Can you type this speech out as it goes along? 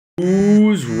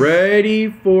ready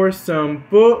for some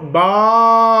football?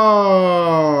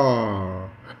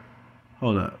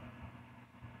 Hold up.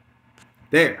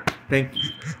 There. Thank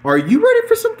you. Are you ready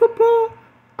for some football?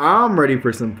 I'm ready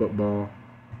for some football.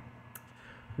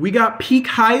 We got peak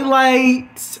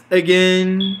highlights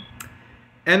again.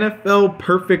 NFL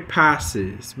perfect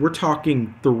passes. We're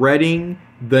talking threading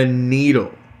the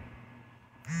needle.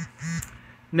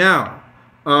 Now,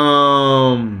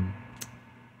 I'm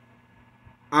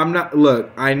not,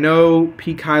 look, I know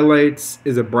Peak Highlights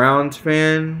is a Browns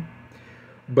fan,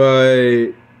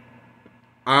 but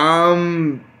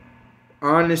I'm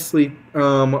honestly,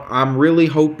 I'm really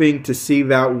hoping to see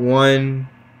that one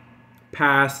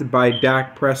pass by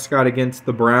Dak Prescott against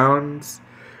the Browns.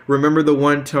 Remember the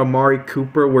one to Amari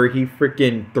Cooper where he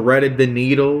freaking threaded the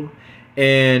needle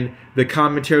and the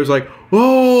commentary was like,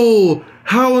 "Oh,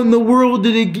 how in the world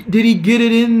did he get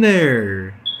it in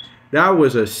there?" That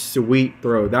was a sweet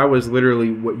throw. That was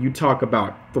literally what you talk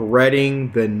about,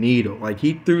 threading the needle. Like,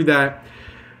 he threw that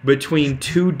between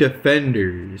two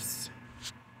defenders.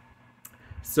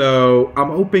 So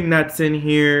I'm hoping that's in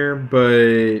here,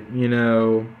 but, you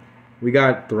know, we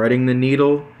got threading the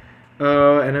needle,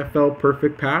 NFL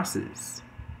perfect passes,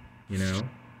 you know,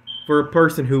 for a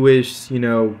person who is, you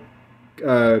know,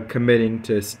 committing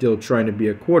to still trying to be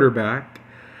a quarterback.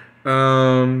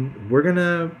 We're going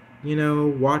to, you know,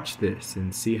 watch this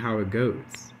and see how it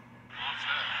goes.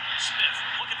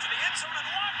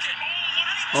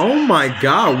 Oh my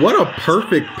God, what a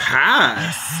perfect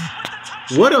pass.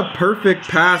 What a perfect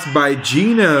pass by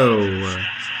Gino.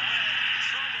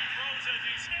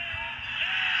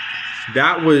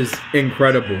 That was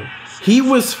incredible. He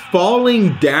was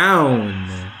falling down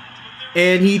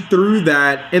and he threw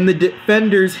that and the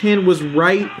defender's hand was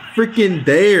right freaking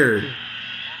there.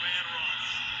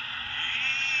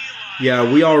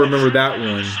 Yeah, we all remember that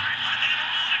one.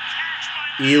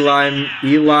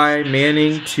 Eli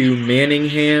Manning to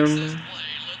Manningham.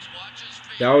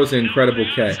 That was an incredible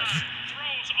catch.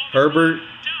 Herbert.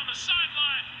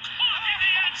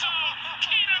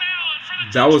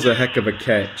 That was a heck of a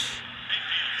catch.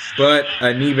 But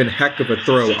an even heck of a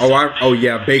throw. Oh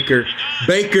yeah, Baker.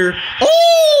 Baker.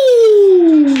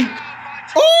 Oh!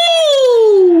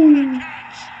 Oh!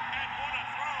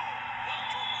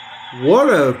 What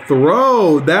a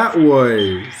throw that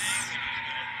was.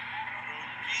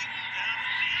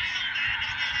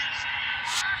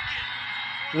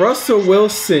 Russell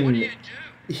Wilson,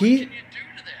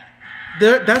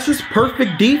 that's just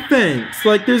perfect defense.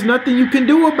 Like, there's nothing you can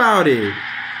do about it.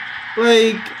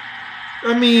 Like,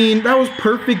 I mean, that was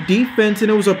perfect defense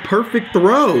and it was a perfect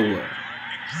throw.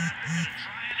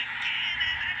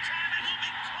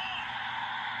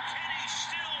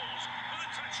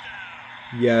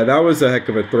 Yeah, that was a heck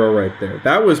of a throw right there.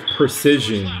 That was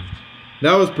precision.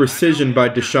 That was precision by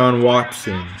Deshaun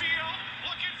Watson.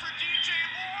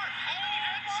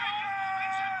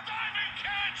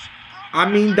 I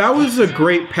mean, that was a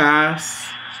great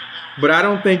pass, but I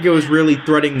don't think it was really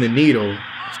threading the needle.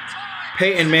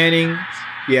 Peyton Manning,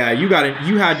 yeah, you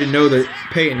had to know that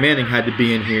Peyton Manning had to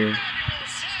be in here.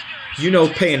 You know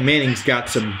Peyton Manning's got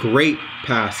some great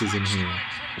passes in here.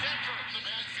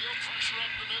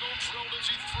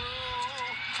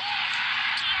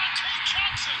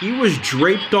 He was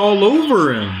draped all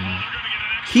over him.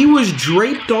 He was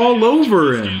draped all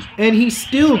over him. And he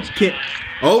still can't.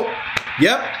 Oh,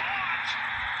 yep.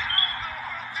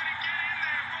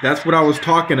 That's what I was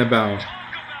talking about.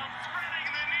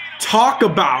 Talk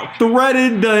about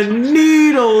threading the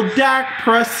needle. Dak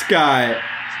Prescott.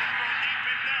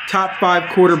 Top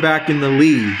 5 quarterback in the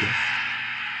league.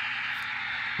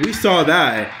 We saw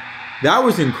that. That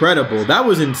was incredible. That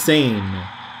was insane.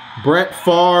 Brett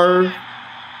Favre.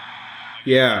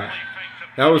 Yeah,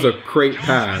 that was a great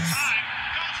pass.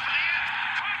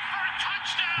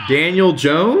 Daniel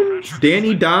Jones,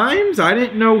 Danny Dimes. I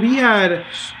didn't know he had.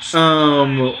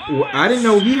 I didn't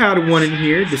know he had one in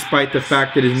here, despite the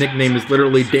fact that his nickname is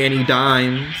literally Danny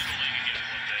Dimes.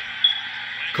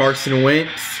 Carson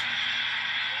Wentz.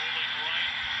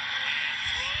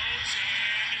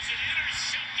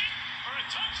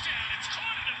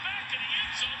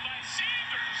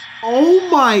 Oh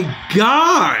my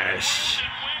gosh!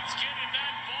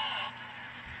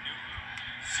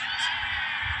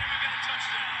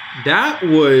 That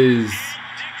was...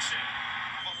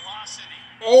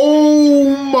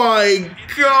 Oh my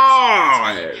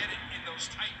God!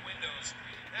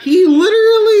 He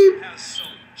literally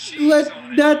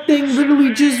that thing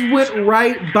literally just went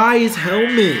right by his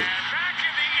helmet.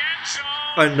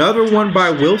 Another one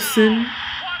by Wilson.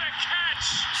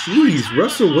 Jeez,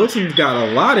 Russell Wilson's got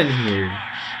a lot in here.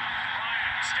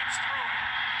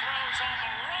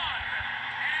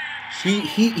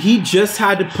 He just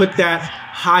had to put that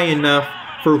high enough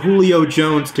for Julio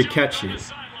Jones to catch it.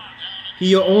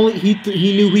 He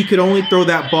knew he could only throw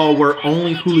that ball where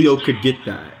only Julio could get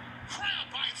that.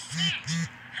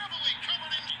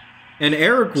 And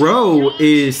Eric Rowe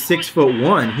is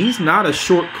 6'1". He's not a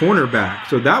short cornerback,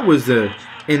 so that was an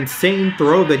insane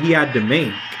throw that he had to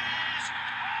make,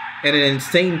 and an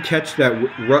insane catch that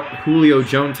Julio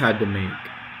Jones had to make.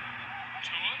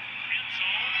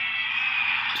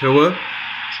 Tua?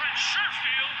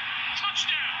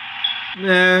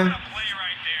 Nah.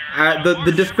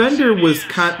 The defender was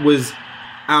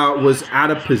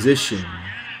out of position.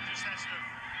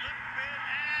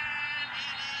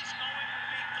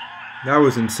 That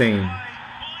was insane.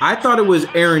 I thought it was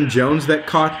Aaron Jones that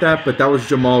caught that, but that was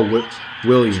Jamal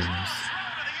Williams.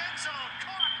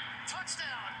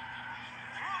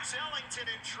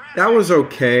 That was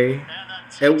okay.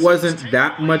 It wasn't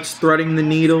that much threading the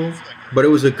needle, but it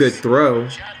was a good throw.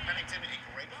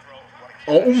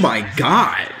 Oh my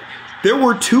God. There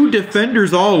were two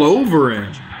defenders all over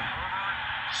him.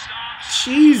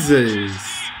 Jesus.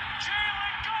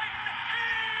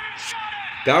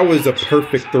 That was a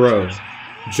perfect throw.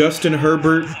 Justin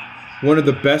Herbert, one of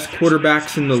the best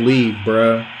quarterbacks in the league,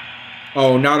 bruh.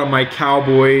 Oh, not on my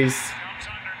Cowboys.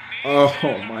 Oh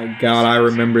my God, I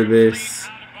remember this.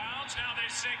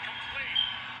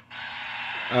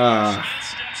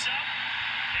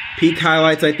 Peak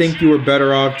highlights, I think you were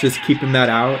better off just keeping that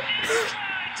out.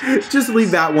 Just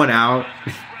leave that one out.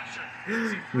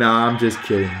 Nah, I'm just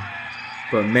kidding.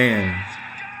 But man,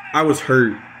 I was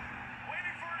hurt.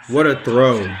 What a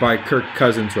throw by Kirk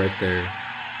Cousins right there.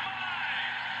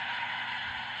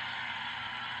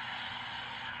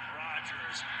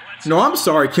 No, I'm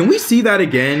sorry. Can we see that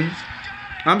again?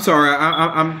 I'm sorry.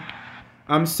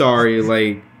 I'm sorry.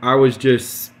 Like, I was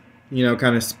just,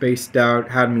 kind of spaced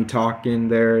out. Had me talking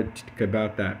there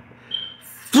about that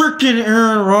freaking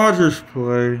Aaron Rodgers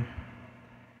play.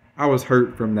 I was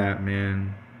hurt from that,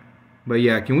 man. But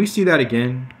yeah, can we see that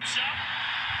again?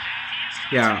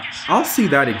 Yeah, I'll see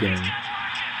that again.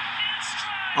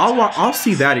 I'll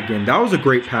see that again. That was a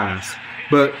great pass.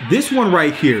 But this one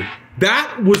right here,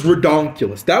 that was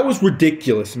redonkulous. That was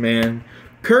ridiculous, man.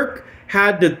 Kirk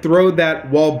had to throw that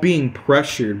while being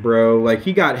pressured, bro. Like,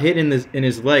 he got hit in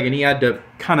his leg, and he had to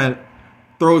kind of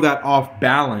throw that off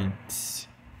balance.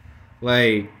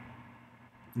 Like,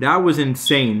 that was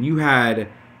insane. You had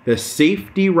the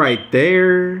safety right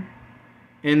there,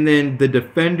 and then the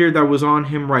defender that was on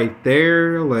him right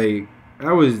there. Like,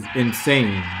 that was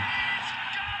insane.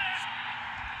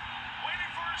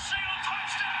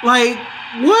 Like,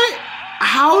 what?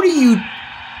 How do you...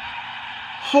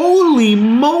 Holy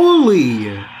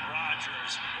moly.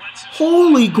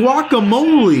 Holy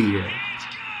guacamole.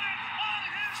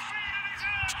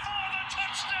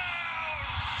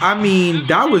 I mean,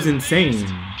 that was insane.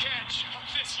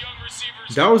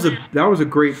 That was a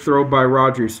great throw by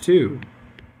Rodgers too.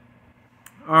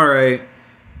 All right.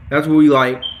 That's what we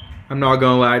like. I'm not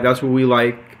going to lie. That's what we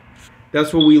like.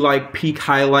 That's what we like. Peak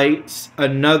highlights.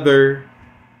 Another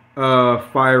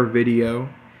fire video.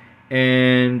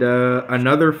 And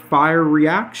another fire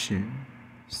reaction.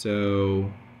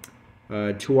 So,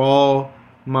 to all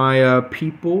my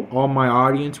people, all my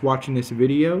audience watching this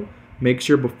video, make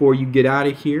sure before you get out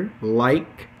of here,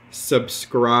 like,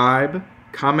 subscribe,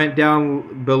 comment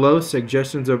down below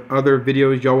suggestions of other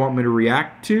videos y'all want me to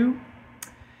react to.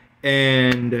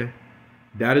 And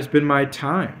that has been my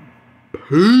time.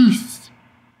 Peace.